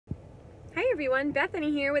everyone,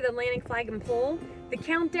 Bethany here with Atlantic Flag and Pole. The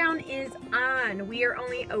countdown is on. We are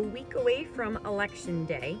only a week away from Election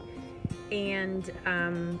Day. And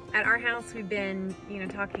at our house we've been,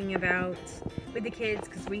 talking about, with the kids,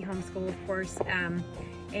 because we homeschool of course,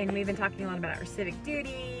 and we've been talking a lot about our civic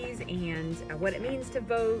duties and what it means to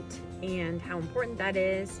vote and how important that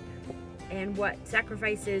is and what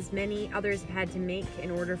sacrifices many others have had to make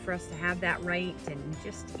in order for us to have that right, and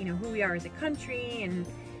just, who we are as a country and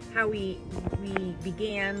how we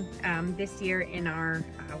began this year in our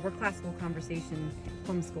We're Classical Conversation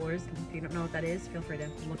homeschoolers. If you don't know what that is, feel free to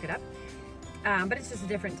look it up. But it's just a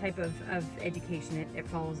different type of education. It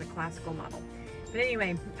follows a classical model. But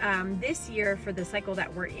anyway, this year for the cycle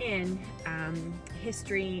that we're in,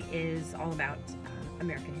 history is all about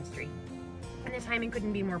American history. And the timing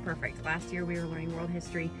couldn't be more perfect. Last year we were learning world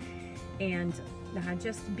history, and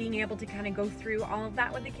just being able to kind of go through all of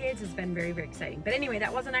that with the kids has been very, very exciting. But anyway,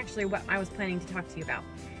 that wasn't actually what I was planning to talk to you about.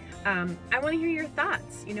 I want to hear your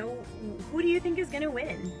thoughts. Who do you think is going to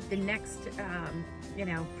win the next,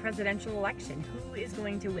 presidential election? Who is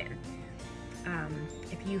going to win?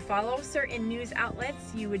 If you follow certain news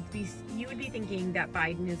outlets, you would be thinking that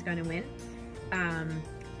Biden is going to win.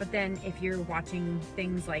 But then if you're watching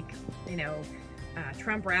things like,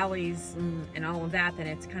 Trump rallies and all of that, then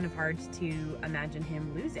it's kind of hard to imagine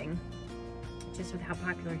him losing, just with how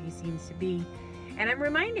popular he seems to be. And I'm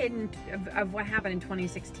reminded of what happened in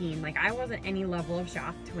 2016. Like, I wasn't any level of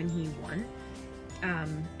shocked when he won.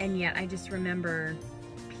 And yet I just remember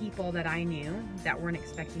people that I knew that weren't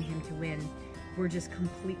expecting him to win were just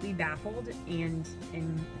completely baffled, and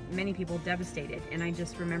many people devastated. And I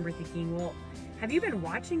just remember thinking, well, have you been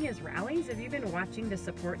watching his rallies? Have you been watching the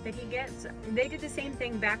support that he gets? They did the same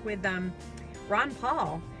thing back with Ron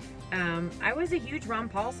Paul. I was a huge Ron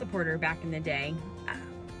Paul supporter back in the day.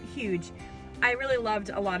 Huge. I really loved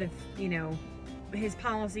a lot of, his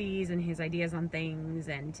policies and his ideas on things,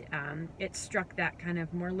 and it struck that kind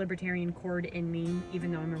of more libertarian chord in me,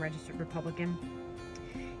 even though I'm a registered Republican.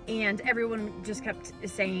 And everyone just kept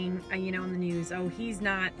saying, in the news, oh, he's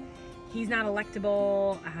not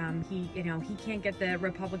electable. He can't get the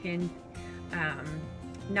Republican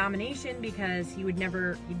nomination because he'd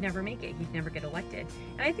never make it. He'd never get elected.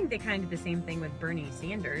 And I think they kind of did the same thing with Bernie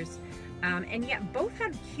Sanders. And yet both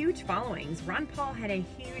had huge followings. Ron Paul had a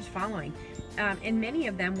huge following, and many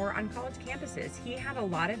of them were on college campuses. He had a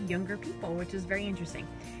lot of younger people, which is very interesting.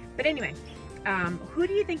 But anyway, who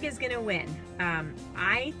do you think is going to win?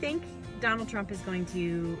 I think Donald Trump is going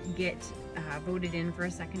to get voted in for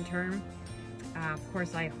a second term. Of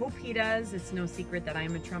course, I hope he does. It's no secret that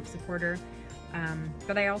I'm a Trump supporter.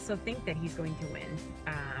 But I also think that he's going to win.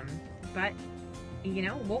 But,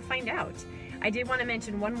 we'll find out. I did want to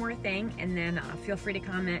mention one more thing, and then feel free to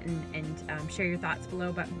comment and share your thoughts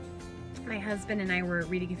below. But my husband and I were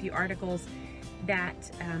reading a few articles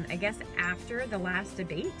that I guess after the last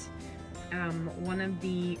debate, one of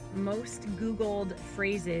the most Googled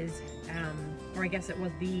phrases, or I guess it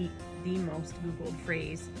was the most Googled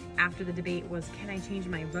phrase after the debate was, "Can I change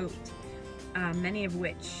my vote?" Many of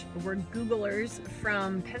which were Googlers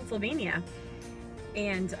from Pennsylvania.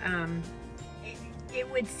 And it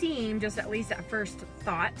would seem, just at least at first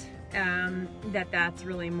thought, that that's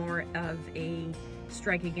really more of a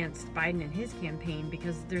strike against Biden and his campaign,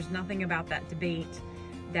 because there's nothing about that debate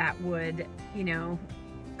that would,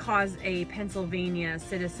 cause a Pennsylvania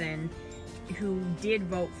citizen who did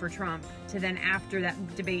vote for Trump to then, after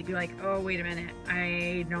that debate, be like, oh, wait a minute,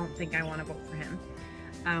 I don't think I want to vote for him.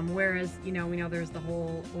 Whereas, we know there's the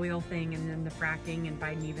whole oil thing and then the fracking, and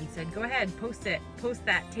Biden even said, go ahead, post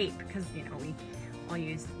that tape, because, we all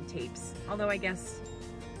use tapes. Although I guess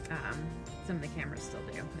some of the cameras still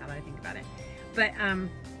do, now that I think about it. But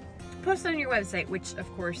post on your website, which of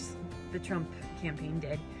course the Trump campaign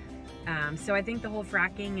did. So I think the whole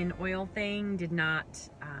fracking and oil thing did not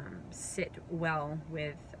sit well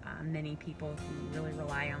with many people who really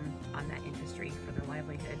rely on that industry for their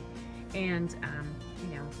livelihood, and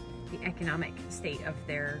the economic state of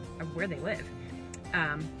where they live.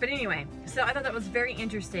 But anyway, so I thought that was very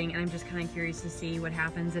interesting, and I'm just kind of curious to see what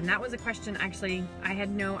happens. And that was a question, actually, I had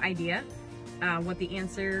no idea what the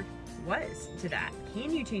answer was to that.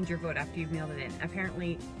 Can you change your vote after you've mailed it in?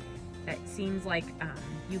 Apparently, it seems like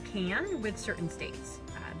you can with certain states.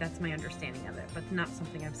 That's my understanding of it, but not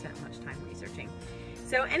something I've spent much time researching.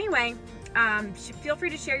 So anyway, feel free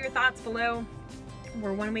to share your thoughts below.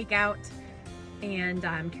 We're 1 week out, and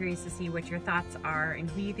I'm curious to see what your thoughts are and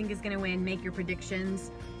who you think is going to win. Make your predictions,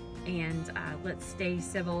 and let's stay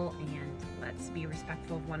civil, and let's be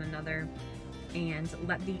respectful of one another, and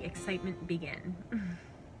let the excitement begin.